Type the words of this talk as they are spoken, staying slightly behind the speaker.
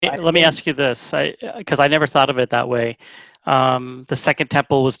let me ask you this, because I never thought of it that way. The Second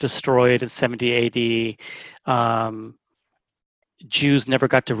Temple was destroyed in 70 A.D. Jews never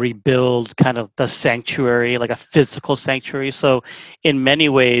got to rebuild kind of the sanctuary, like a physical sanctuary. So, in many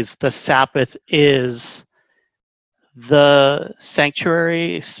ways, the Sabbath is the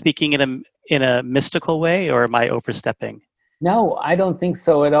sanctuary. Speaking in a mystical way, or am I overstepping? No, I don't think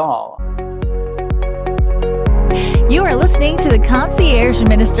so at all. You are listening to the Concierge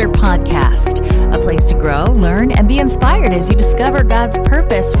Minister Podcast, a place to grow, learn, and be inspired as you discover God's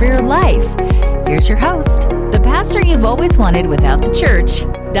purpose for your life. Here's your host, the pastor you've always wanted without the church,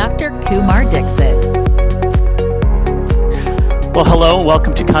 Dr. Kumar Dixit. Well, hello and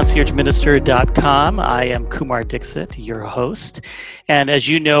welcome to conciergeminister.com. I am Kumar Dixit, your host. And as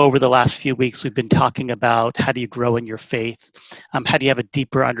you know, over the last few weeks, we've been talking about how do you grow in your faith? How do you have a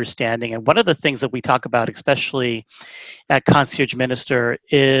deeper understanding? And one of the things that we talk about, especially at Concierge Minister,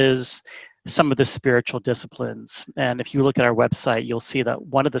 is some of the spiritual disciplines. And if you look at our website, you'll see that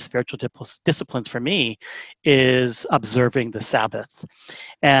one of the spiritual disciplines for me is observing the Sabbath.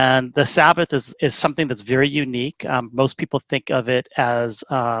 And the Sabbath is something that's very unique. Most people think of it as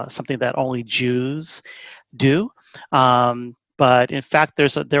something that only Jews do. But in fact,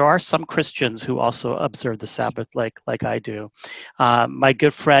 there are some Christians who also observe the Sabbath like I do. My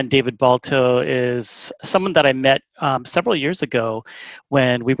good friend David Balto is someone that I met several years ago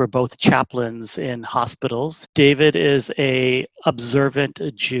when we were both chaplains in hospitals. David is a observant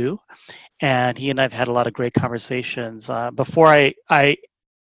Jew, and he and I have had a lot of great conversations. Before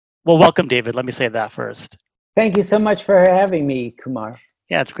well, welcome, David. Let me say that first. Thank you so much for having me, Kumar.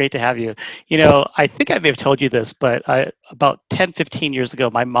 Yeah, it's great to have you. You know, I think I may have told you this, but about 10, 15 years ago,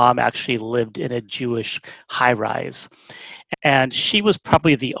 my mom actually lived in a Jewish high-rise. And she was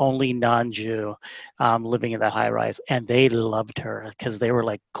probably the only non-Jew living in that high-rise. And they loved her because they were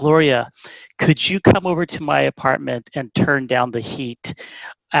like, Gloria, could you come over to my apartment and turn down the heat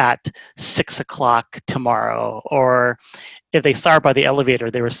at 6 o'clock tomorrow? Or if they saw her by the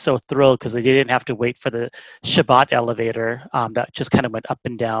elevator, they were so thrilled because they didn't have to wait for the Shabbat elevator that just kind of went up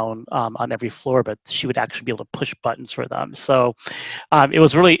and down on every floor, but she would actually be able to push buttons for them. So it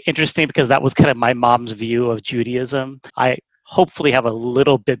was really interesting because that was kind of my mom's view of Judaism. I hopefully have a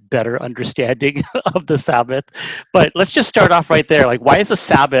little bit better understanding of the Sabbath. But let's just start off right there. Like, why is the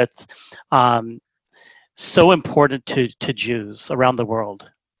Sabbath so important to Jews around the world?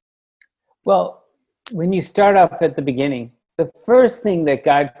 Well, when you start off at the beginning, the first thing that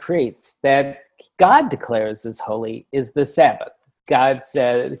God creates, that God declares as holy, is the Sabbath. God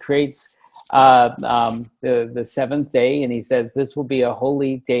creates the seventh day, and he says, this will be a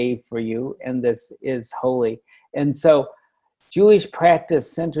holy day for you, and this is holy. And so Jewish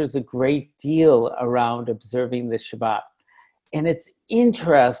practice centers a great deal around observing the Shabbat. And it's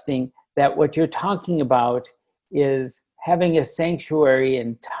interesting that what you're talking about is having a sanctuary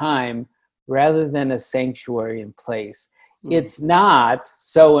in time rather than a sanctuary in place. It's not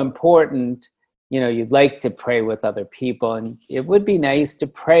so important, you'd like to pray with other people, and it would be nice to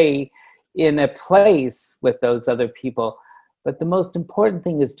pray in a place with those other people. But the most important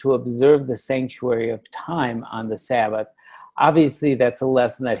thing is to observe the sanctuary of time on the Sabbath. Obviously, that's a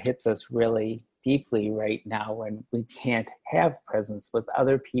lesson that hits us really deeply right now when we can't have presence with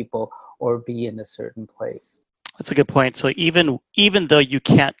other people or be in a certain place. That's a good point. So even though you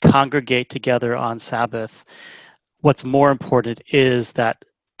can't congregate together on Sabbath, what's more important is that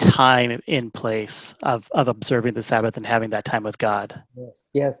time in place of observing the Sabbath and having that time with God.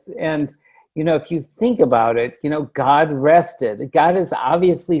 Yes. And, if you think about it, God rested. God is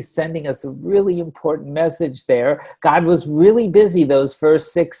obviously sending us a really important message there. God was really busy those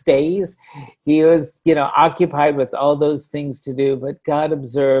first 6 days. He was, occupied with all those things to do, but God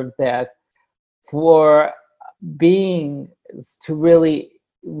observed that for beings to really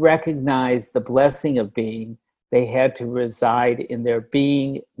recognize the blessing of being, they had to reside in their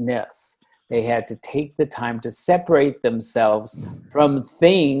beingness. They had to take the time to separate themselves from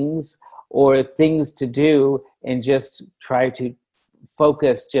things or things to do and just try to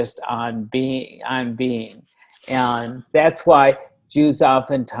focus just on being. And that's why Jews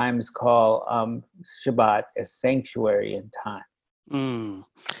oftentimes call Shabbat a sanctuary in time.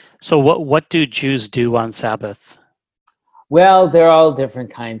 So what do Jews do on Sabbath? Well, there are all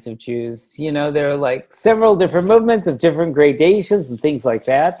different kinds of Jews. There are like several different movements of different gradations and things like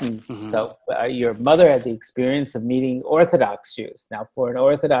that. And so your mother had the experience of meeting Orthodox Jews. Now, for an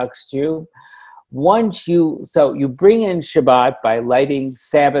Orthodox Jew, you bring in Shabbat by lighting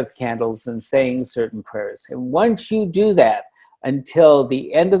Sabbath candles and saying certain prayers. And once you do that until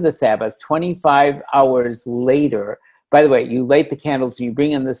the end of the Sabbath, 25 hours later, by the way, you light the candles, you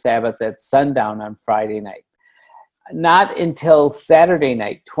bring in the Sabbath at sundown on Friday night. Not until Saturday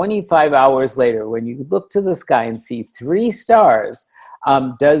night, 25 hours later, when you look to the sky and see 3 stars,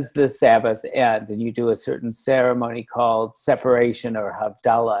 does the Sabbath end. And you do a certain ceremony called separation or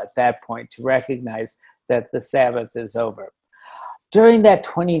Havdalah at that point to recognize that the Sabbath is over. During that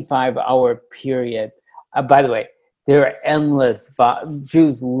 25-hour period, by the way, there are endless.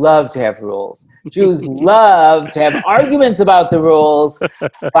 Jews love to have rules. Jews love to have arguments about the rules.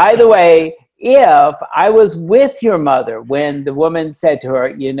 By the way, if I was with your mother when the woman said to her,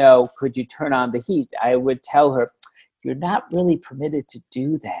 could you turn on the heat? I would tell her, you're not really permitted to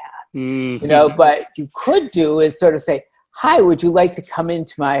do that. Mm-hmm. But you could do is sort of say, hi, would you like to come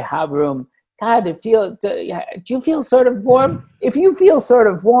into my hot room? God, do you feel sort of warm? If you feel sort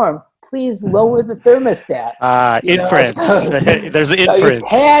of warm, please lower the thermostat. Inference. There's an inference. So you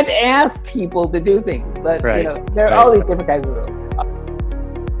can't ask people to do things, but right. There are all these different kinds of rules.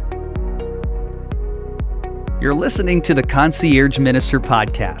 You're listening to the Concierge Minister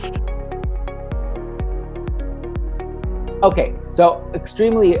podcast. Okay, so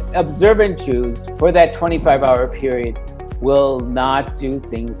extremely observant Jews for that 25-hour period will not do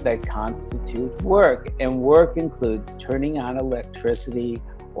things that constitute work. And work includes turning on electricity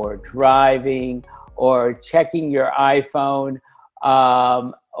or driving or checking your iPhone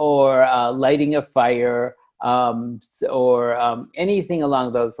or lighting a fire or anything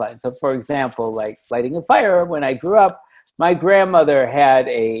along those lines. So for example, like lighting a fire, when I grew up, my grandmother had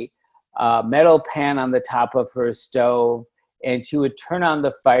a metal pan on the top of her stove, and she would turn on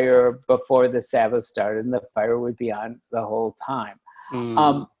the fire before the Sabbath started, and the fire would be on the whole time.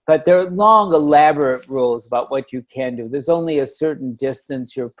 But there are long, elaborate rules about what you can do. There's only a certain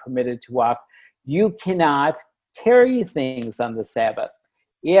distance you're permitted to walk. You cannot carry things on the Sabbath.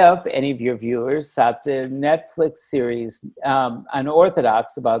 If any of your viewers saw the Netflix series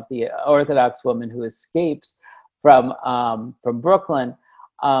Unorthodox about the Orthodox woman who escapes from Brooklyn,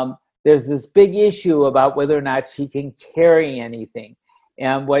 there's this big issue about whether or not she can carry anything.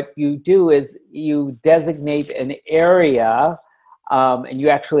 And what you do is you designate an area, and you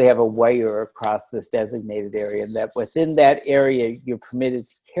actually have a wire across this designated area, and that within that area, you're permitted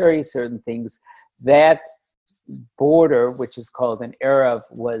to carry certain things. That border, which is called an Erev,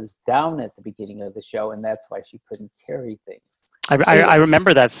 was down at the beginning of the show, and that's why she couldn't carry things. I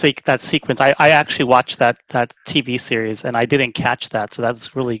remember that sequence. I actually watched that TV series, and I didn't catch that. So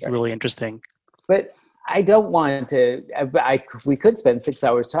that's really interesting. But I don't want to. We could spend 6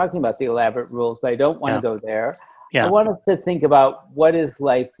 hours talking about the elaborate rules, but I don't want to go there. Yeah. I want us to think about what is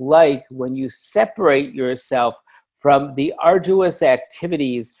life like when you separate yourself from the arduous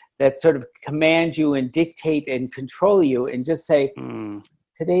activities that sort of command you and dictate and control you, and just say,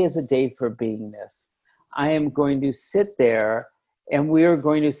 today is a day for beingness. I am going to sit there, and we are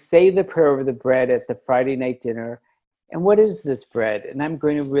going to say the prayer over the bread at the Friday night dinner. And what is this bread? And I'm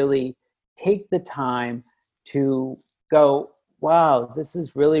going to really take the time to go, wow, this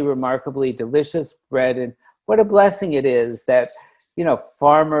is really remarkably delicious bread. And what a blessing it is that,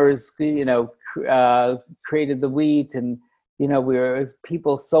 farmers, created the wheat, and,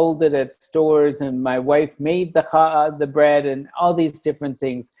 people sold it at stores, and my wife made the bread, and all these different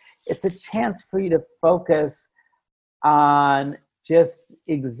things. It's a chance for you to focus on just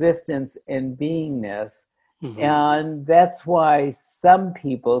existence and beingness. Mm-hmm. And that's why some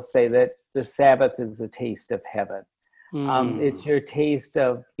people say that the Sabbath is a taste of heaven. It's your taste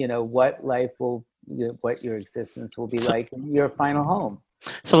of, what life will, what your existence will be like in your final home.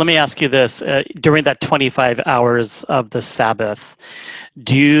 So let me ask you this. During that 25 hours of the Sabbath,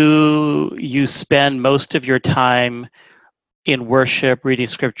 do you spend most of your time in worship, reading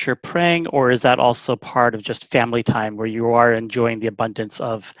scripture, praying, or is that also part of just family time where you are enjoying the abundance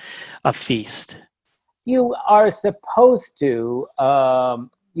of a feast? You are supposed to.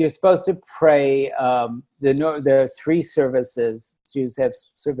 You're supposed to pray. There are 3 services. Jews have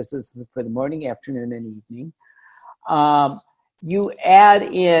services for the morning, afternoon, and evening. You add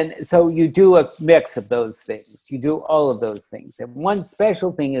in, so you do a mix of those things. You do all of those things. And one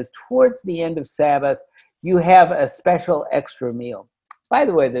special thing is towards the end of Sabbath, you have a special extra meal. By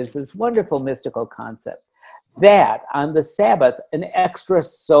the way, there's this wonderful mystical concept that on the Sabbath, an extra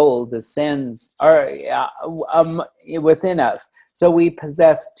soul descends within us. So we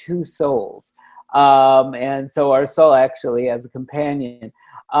possess 2 souls. And so our soul actually has a companion.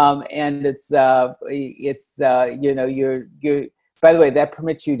 And you're, by the way, that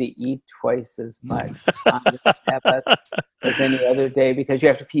permits you to eat twice as much on the Sabbath as any other day, because you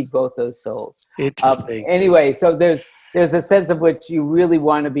have to feed both those souls. Interesting. Anyway, so there's there's a sense of which you really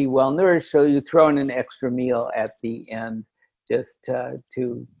want to be well nourished, so you throw in an extra meal at the end just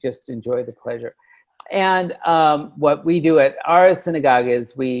to just enjoy the pleasure. And what we do at our synagogue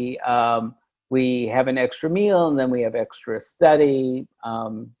is we have an extra meal, and then we have extra study,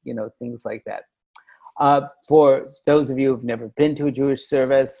 things like that. For those of you who've never been to a Jewish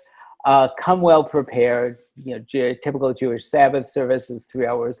service, come well prepared. Typical Jewish Sabbath service is 3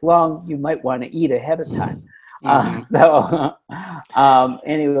 hours long. You might want to eat ahead of time.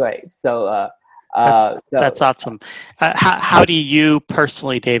 Anyway, that's awesome. How do you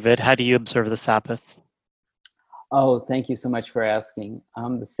personally, David, how do you observe the Sabbath? Oh, thank you so much for asking.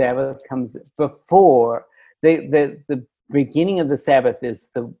 The Sabbath comes before the beginning of the Sabbath is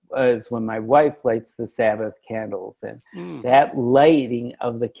when my wife lights the Sabbath candles, and that lighting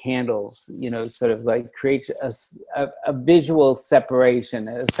of the candles, sort of like creates a visual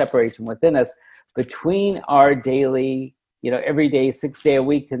separation, within us between our daily, everyday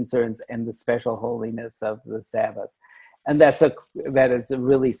 6-day-a-week concerns and the special holiness of the Sabbath. And that is a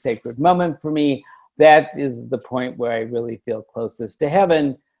really sacred moment for me. That is the point where I really feel closest to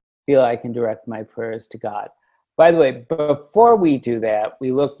heaven, feel I can direct my prayers to God. By the way, before we do that,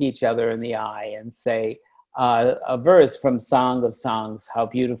 we look each other in the eye and say a verse from Song of Songs, "How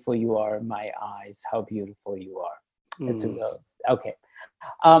beautiful you are in my eyes, how beautiful you are." It's okay.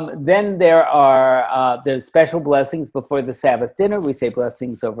 Then there's special blessings before the Sabbath dinner. We say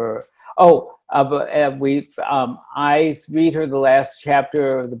blessings over. I read her the last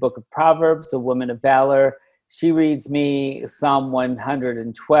chapter of the book of Proverbs, a woman of valor. She reads me Psalm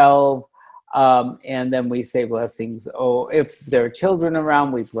 112. And then we say blessings. If there are children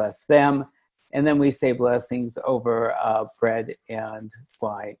around, we bless them. And then we say blessings over bread and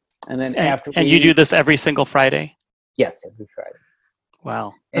wine. And then you do this every single Friday? Yes, every Friday.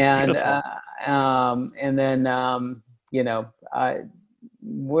 Wow, that's beautiful. And then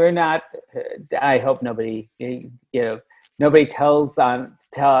we're not. I hope nobody tells on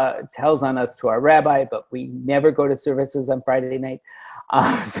us to our rabbi, but we never go to services on Friday night.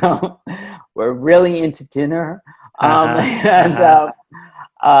 So we're really into dinner.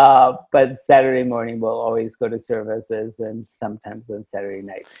 But Saturday morning we'll always go to services, and sometimes on Saturday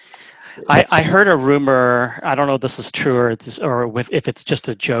night. I heard a rumor, I don't know if this is true or if it's just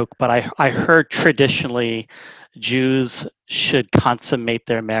a joke, but I heard traditionally Jews should consummate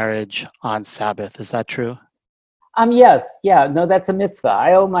their marriage on Sabbath. Is that true? Yes. Yeah. No, that's a mitzvah.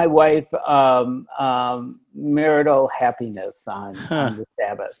 I owe my wife marital happiness on the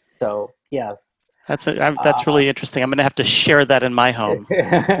Sabbath. So, yes. That's really interesting. I'm going to have to share that in my home.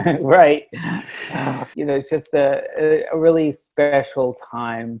 Right. It's just a really special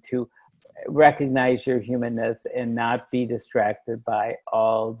time to recognize your humanness and not be distracted by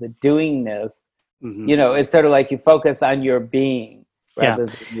all the doingness. Mm-hmm. It's sort of like you focus on your being rather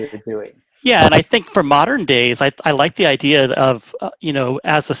than your doing. Yeah, and I think for modern days, I like the idea of,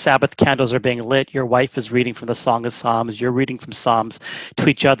 as the Sabbath candles are being lit, your wife is reading from the Song of Psalms, you're reading from Psalms to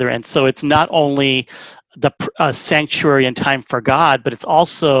each other. And so it's not only the sanctuary and time for God, but it's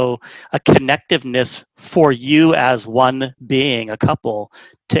also a connectiveness for you as one being, a couple,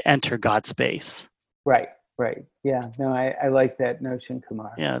 to enter God's space. Right. Yeah, no, I like that notion,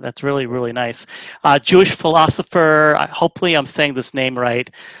 Kumar. Yeah, that's really, really nice. Jewish philosopher, hopefully I'm saying this name right,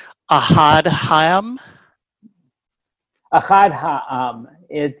 Ahad Ha'am? Ahad Ha'am.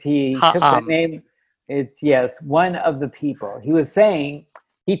 He took that name. It's, yes, one of the people. He was saying,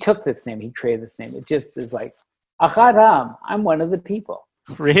 he took this name, he created this name. It just is like, Ahad Ha'am, I'm one of the people.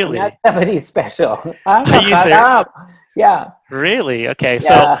 Really? I'm not somebody special. I'm Ahad Ha'am. Yeah. Really? Okay.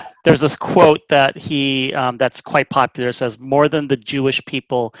 Yeah. So there's this quote that that's quite popular. It says, "More than the Jewish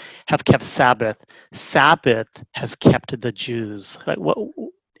people have kept Sabbath, Sabbath has kept the Jews."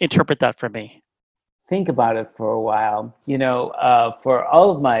 Interpret that for me. Think about it for a while. For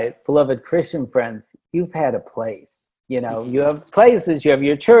all of my beloved Christian friends, you've had a place. You have places. You have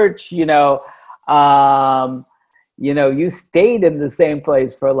your church. You stayed in the same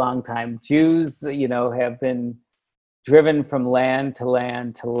place for a long time. Jews, have been driven from land to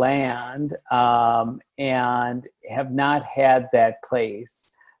land to land, and have not had that place.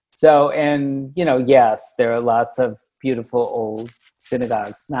 So, and yes, there are lots of beautiful old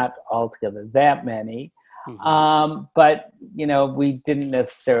synagogues, not altogether that many, but we didn't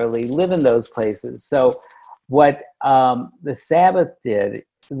necessarily live in those places. So what the Sabbath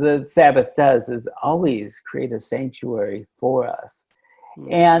does is always create a sanctuary for us.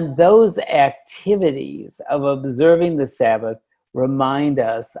 And those activities of observing the Sabbath remind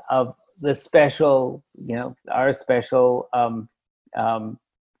us of the special, our special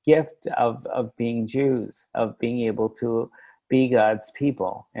gift of being Jews, of being able to be God's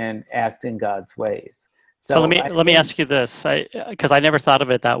people and act in God's ways. So let me ask you this, because I never thought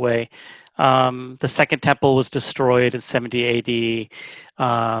of it that way. The Second Temple was destroyed in 70 A.D.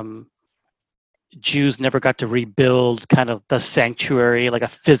 Jews never got to rebuild kind of the sanctuary, like a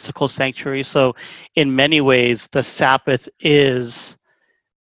physical sanctuary. So in many ways, the Sabbath is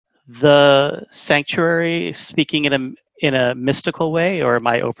the sanctuary, speaking in a mystical way, or am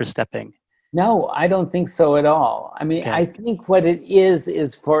I overstepping? No, I don't think so at all. I mean, Okay. I think what it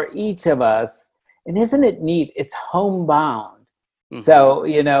is for each of us, and isn't it neat? It's homebound. Mhm. So,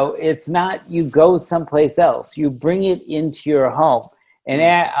 it's not you go someplace else. You bring it into your home.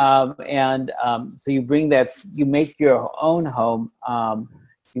 And so you bring that, you make your own home,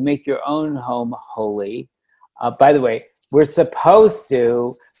 holy. By the way, we're supposed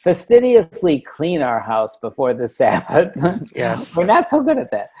to fastidiously clean our house before the Sabbath. Yes. We're not so good at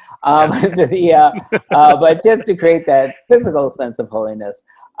that. But just to create that physical sense of holiness.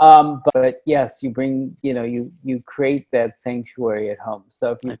 But yes, you bring, you create that sanctuary at home.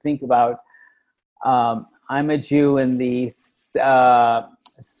 So if you think about, I'm a Jew in the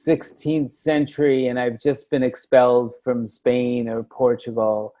 16th century, and I've just been expelled from Spain or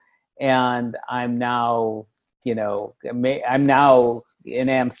Portugal, and I'm now, I'm now in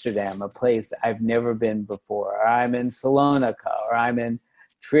Amsterdam, a place I've never been before, or I'm in Salonika, or I'm in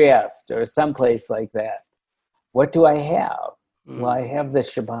Trieste, or someplace like that. What do I have? Well, I have the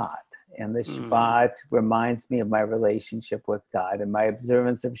Shabbat, and the Shabbat reminds me of my relationship with God, and my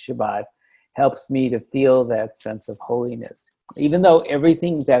observance of Shabbat helps me to feel that sense of holiness, even though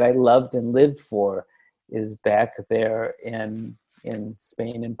everything that I loved and lived for is back there in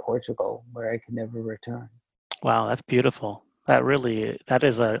Spain and Portugal, where I can never return. Wow, that's beautiful. That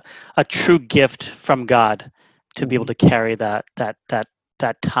is a true gift from God to be able to carry that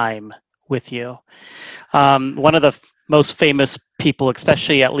time with you. One of the most famous people,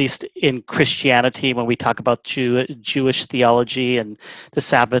 especially at least in Christianity, when we talk about Jewish theology and the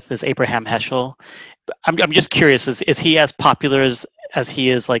Sabbath, is Abraham Heschel. I'm just curious: is he as popular as he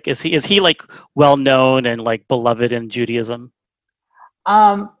is? Like, is he like well known and like beloved in Judaism?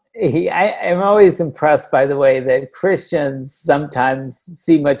 I'm always impressed by the way that Christians sometimes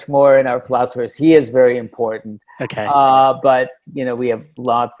see much more in our philosophers. He is very important. Okay. But we have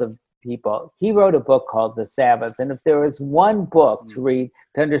lots of people. He wrote a book called The Sabbath, and if there was one book to read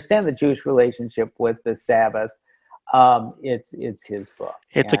to understand the Jewish relationship with the Sabbath, it's his book.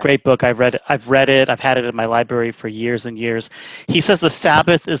 It's a great book. I've read it. I've had it in my library for years and years. He says the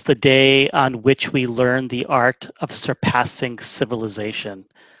Sabbath is the day on which we learn the art of surpassing civilization.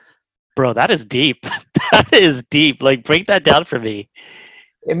 Bro, that is deep. That is deep. Like, break that down for me.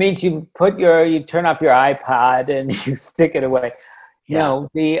 It means you turn off your iPod and you stick it away. Yeah.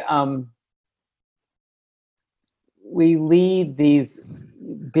 No, we lead these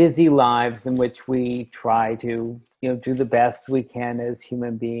busy lives in which we try to, do the best we can as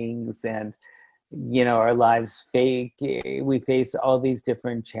human beings, and our lives we face all these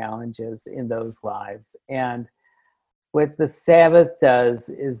different challenges in those lives. And what the Sabbath does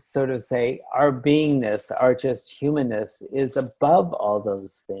is sort of say our beingness, our just humanness, is above all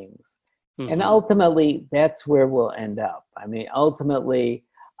those things. Mm-hmm. And ultimately, that's where we'll end up. I mean, ultimately,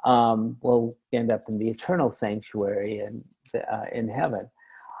 we'll end up in the eternal sanctuary and in heaven.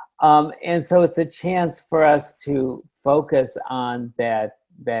 And so it's a chance for us to focus on that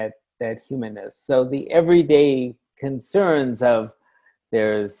humanness. So the everyday concerns of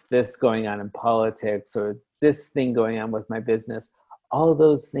there's this going on in politics or this thing going on with my business, all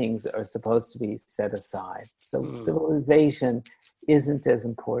those things are supposed to be set aside. So civilization isn't as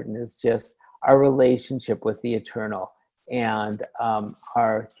important as just our relationship with the eternal and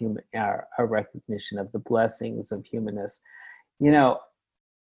our recognition of the blessings of humanness.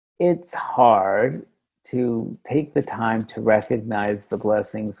 It's hard to take the time to recognize the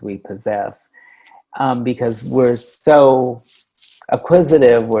blessings we possess because we're so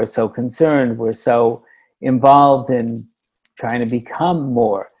acquisitive, we're so concerned, we're so involved in trying to become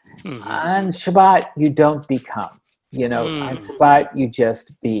more. Mm-hmm. On Shabbat, you don't become. On Shabbat, you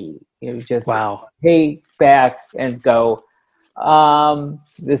just be. You just take back and go,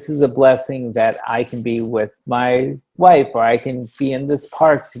 this is a blessing that I can be with my wife, or I can be in this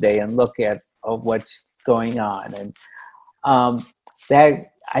park today and look at what's going on. And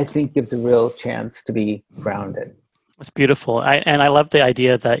that, I think, gives a real chance to be grounded. It's beautiful. And I love the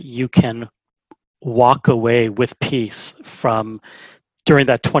idea that you can walk away with peace from during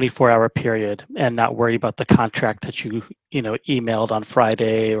that 24-hour period and not worry about the contract that emailed on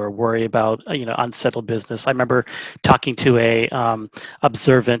Friday, or worry about unsettled business. I remember talking to a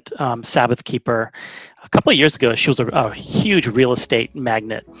observant Sabbath keeper a couple of years ago. She was a huge real estate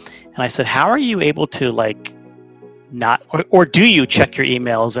magnate, and I said, how are you able to not, or do you check your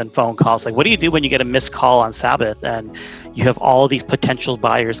emails and phone calls? What do you do when you get a missed call on Sabbath and you have all of these potential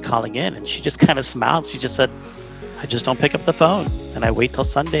buyers calling in? And she just kind of smiled. She just said, I just don't pick up the phone and I wait till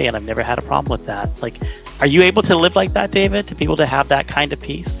Sunday, and I've never had a problem with that. Are you able to live like that, David, to be able to have that kind of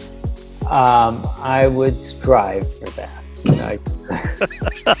peace? I would strive for that.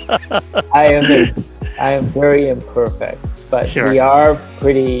 I am very imperfect, but Sure. We are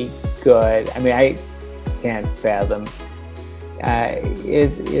pretty good. I mean, I can't fathom.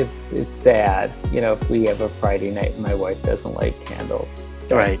 It's sad, if we have a Friday night and my wife doesn't light candles.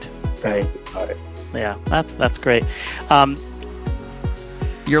 Right. Yeah, that's great.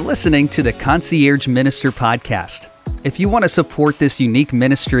 You're listening to the Concierge Minister Podcast. If you want to support this unique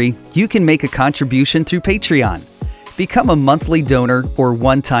ministry, you can make a contribution through Patreon. Become a monthly donor or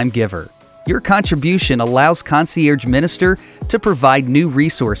one-time giver. Your contribution allows Concierge Minister to provide new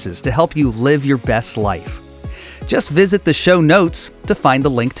resources to help you live your best life. Just visit the show notes to find the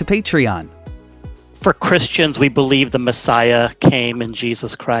link to Patreon. For Christians, we believe the Messiah came in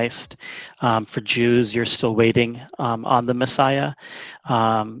Jesus Christ. For Jews, you're still waiting on the Messiah.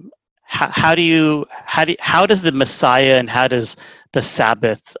 How does the Messiah and how does the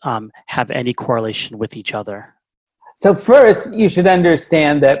Sabbath have any correlation with each other? So first, you should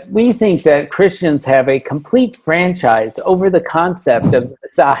understand that we think that Christians have a complete franchise over the concept of the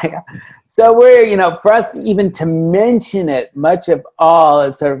Messiah. So for us even to mention it, much of all,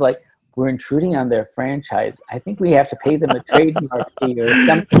 it's sort of like we're intruding on their franchise. I think we have to pay them a trademark fee or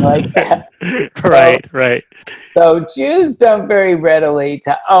something like that. Right. So Jews don't very readily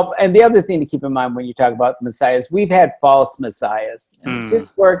and the other thing to keep in mind when you talk about the messiahs, we've had false messiahs. And It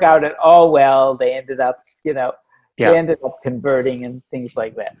didn't work out at all well. They ended up, they ended up converting and things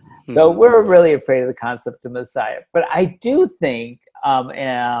like that. So we're really afraid of the concept of Messiah. But I do think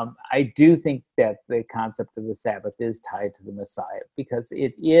that the concept of the Sabbath is tied to the Messiah, because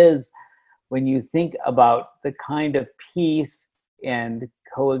it is, when you think about the kind of peace and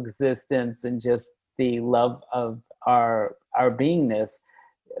coexistence and just the love of our beingness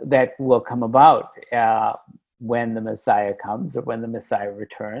that will come about when the Messiah comes or when the Messiah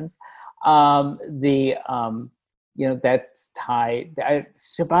returns. That's tied.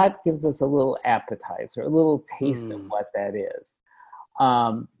 Shabbat gives us a little appetizer, a little taste of what that is.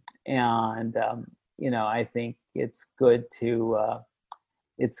 I think it's good to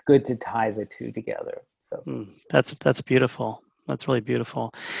tie the two together. So that's beautiful. That's really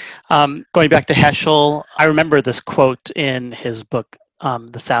beautiful. Going back to Heschel, I remember this quote in his book,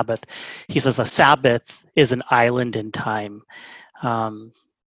 The Sabbath. He says, "A Sabbath is an island in time."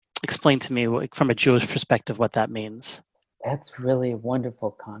 Explain to me, from a Jewish perspective, what that means. That's really a wonderful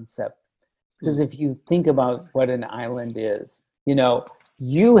concept, because if you think about what an island is,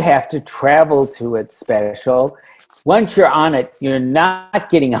 you have to travel to it special. Once you're on it, you're not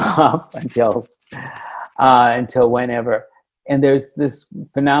getting off until whenever. And there's this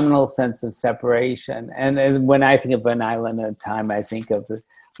phenomenal sense of separation. And when I think of an island of time, I think of the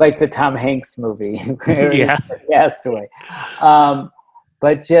Tom Hanks movie, Yeah. Castaway.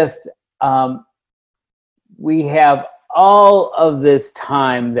 But just we have all of this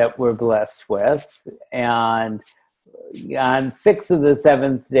time that we're blessed with, and on 6 of the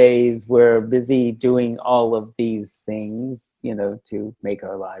 7th days, we're busy doing all of these things, to make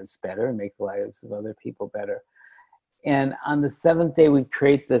our lives better, make the lives of other people better. And on the 7th day, we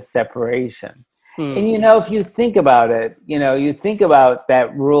create this separation. And, if you think about it, you think about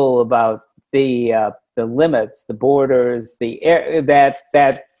that rule about the limits, the borders, the air,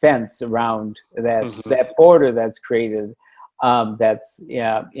 that fence around that border that's created, that's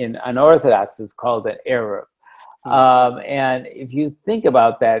in unorthodox is called an Arab. And if you think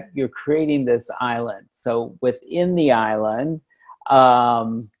about that, you're creating this island. So within the island,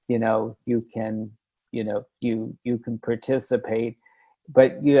 you can participate,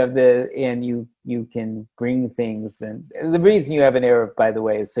 but you have you can bring things. And the reason you have an Arab, by the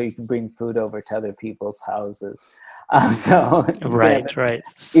way, is so you can bring food over to other people's houses. Right.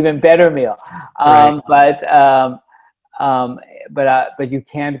 Even better meal. But you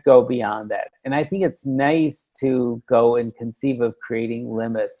can't go beyond that. And I think it's nice to go and conceive of creating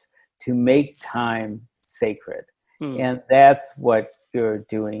limits to make time sacred. And that's what you're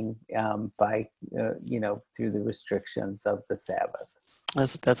doing by, through the restrictions of the Sabbath.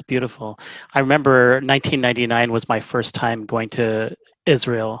 That's beautiful. I remember 1999 was my first time going to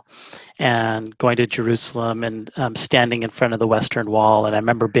Israel and going to Jerusalem and standing in front of the Western Wall. And I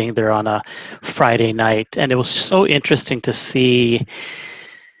remember being there on a Friday night, and it was so interesting to see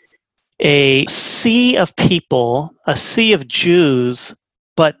a sea of people, a sea of Jews,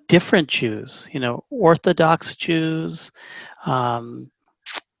 but different Jews, Orthodox Jews, um,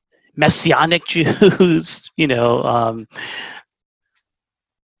 Messianic Jews,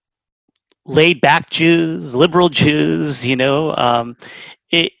 laid back Jews, liberal Jews,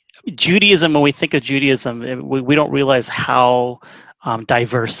 Judaism, when we think of Judaism, we don't realize how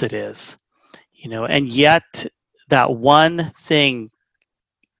diverse it is, and yet that one thing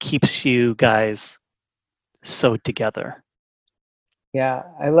keeps you guys so together. Yeah,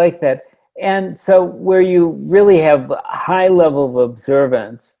 I like that. And so where you really have a high level of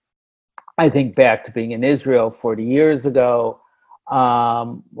observance, I think back to being in Israel 40 years ago,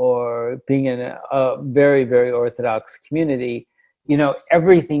 or being in a very, very Orthodox community,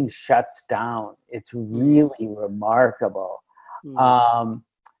 everything shuts down. It's really remarkable.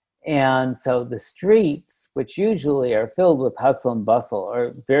 And so the streets, which usually are filled with hustle and bustle,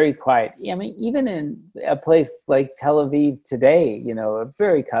 are very quiet. I mean, even in a place like Tel Aviv today, a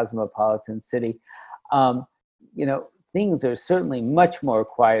very cosmopolitan city, things are certainly much more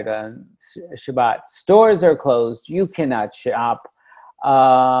quiet on Shabbat. Stores are closed. You cannot shop.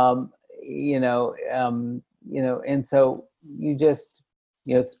 And so you just,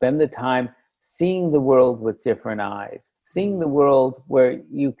 spend the time seeing the world with different eyes, seeing the world where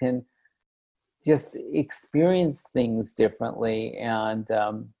you can just experience things differently and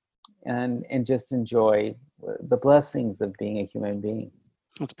just enjoy the blessings of being a human being.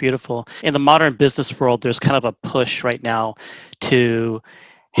 That's beautiful. In the modern business world, there's kind of a push right now to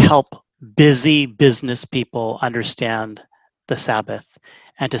help busy business people understand the Sabbath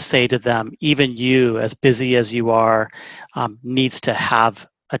and to say to them, even you, as busy as you are, needs to have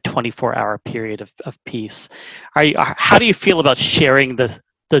a 24-hour period of peace. How do you feel about sharing the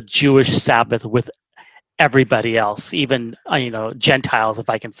Jewish Sabbath with everybody else, even Gentiles, if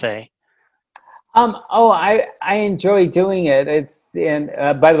I can say? I enjoy doing it.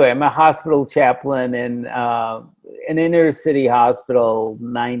 By the way, I'm a hospital chaplain in an inner city hospital.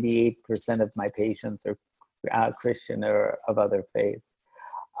 98% of my patients are Christian or of other faiths.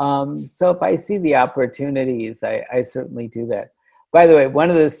 So if I see the opportunities, I certainly do that. By the way, one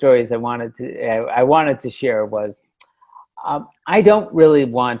of the stories I wanted to share was, I don't really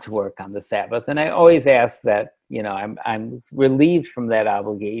want to work on the Sabbath, and I always ask that. I'm relieved from that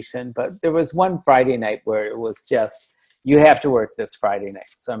obligation. But there was one Friday night where it was just, you have to work this Friday night.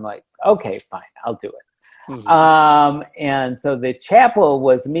 So I'm like, okay, fine, I'll do it. Mm-hmm. And so the chapel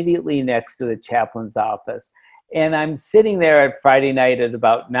was immediately next to the chaplain's office, and I'm sitting there at Friday night at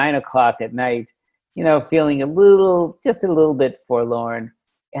about 9:00 at night, feeling a little bit forlorn.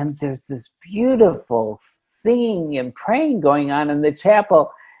 And there's this beautiful singing and praying going on in the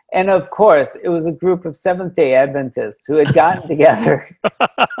chapel. And of course, it was a group of Seventh-day Adventists who had gotten together.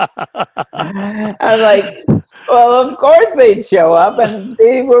 I'm like, well, of course they'd show up, and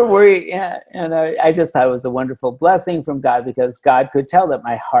they were worried. Yeah. And I just thought it was a wonderful blessing from God, because God could tell that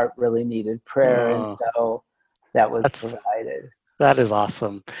my heart really needed prayer. And so that was provided. That is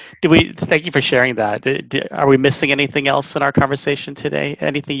awesome. Thank you for sharing that. Are we missing anything else in our conversation today?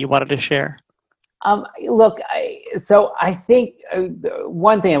 Anything you wanted to share? Look, I think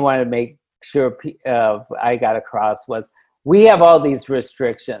one thing I wanted to make sure I got across was, we have all these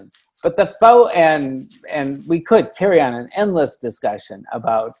restrictions, but and we could carry on an endless discussion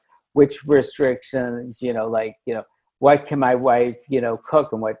about which restrictions, what can my wife,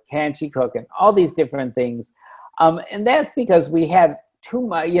 cook, and what can she cook, and all these different things. And that's because we had too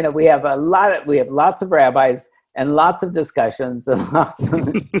much, we have lots of rabbis and lots of discussions and lots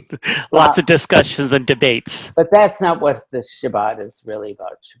of discussions and debates. But that's not what the Shabbat is really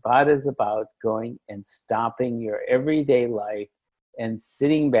about. Shabbat is about going and stopping your everyday life and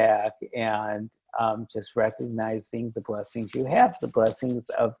sitting back and just recognizing the blessings you have, the blessings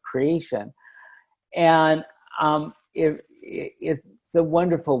of creation. And it's a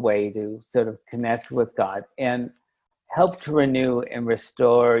wonderful way to sort of connect with God and help to renew and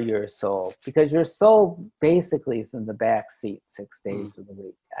restore your soul, because your soul basically is in the back seat 6 days of the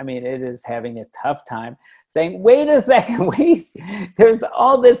week. I mean, it is having a tough time saying, wait a second, there's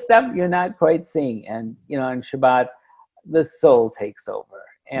all this stuff you're not quite seeing. And, on Shabbat, the soul takes over,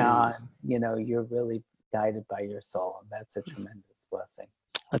 and, you're really guided by your soul, and that's a tremendous blessing.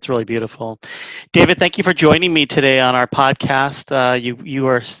 That's really beautiful. David, thank you for joining me today on our podcast. You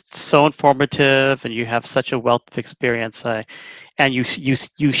are so informative, and you have such a wealth of experience. And you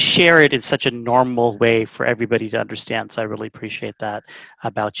share it in such a normal way for everybody to understand. So I really appreciate that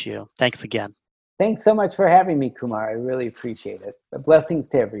about you. Thanks again. Thanks so much for having me, Kumar. I really appreciate it. Blessings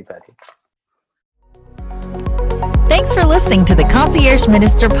to everybody. Thanks for listening to the Concierge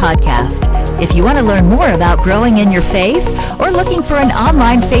Minister podcast. If you want to learn more about growing in your faith or looking for an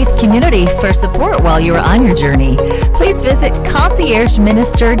online faith community for support while you are on your journey, please visit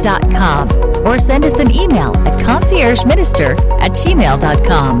conciergeminister.com or send us an email at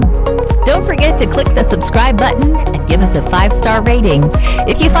conciergeminister@gmail.com. Don't forget to click the subscribe button and give us a 5-star rating.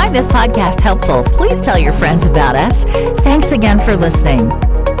 If you find this podcast helpful, please tell your friends about us. Thanks again for listening.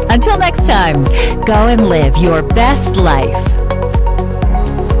 Until next time, go and live your best life.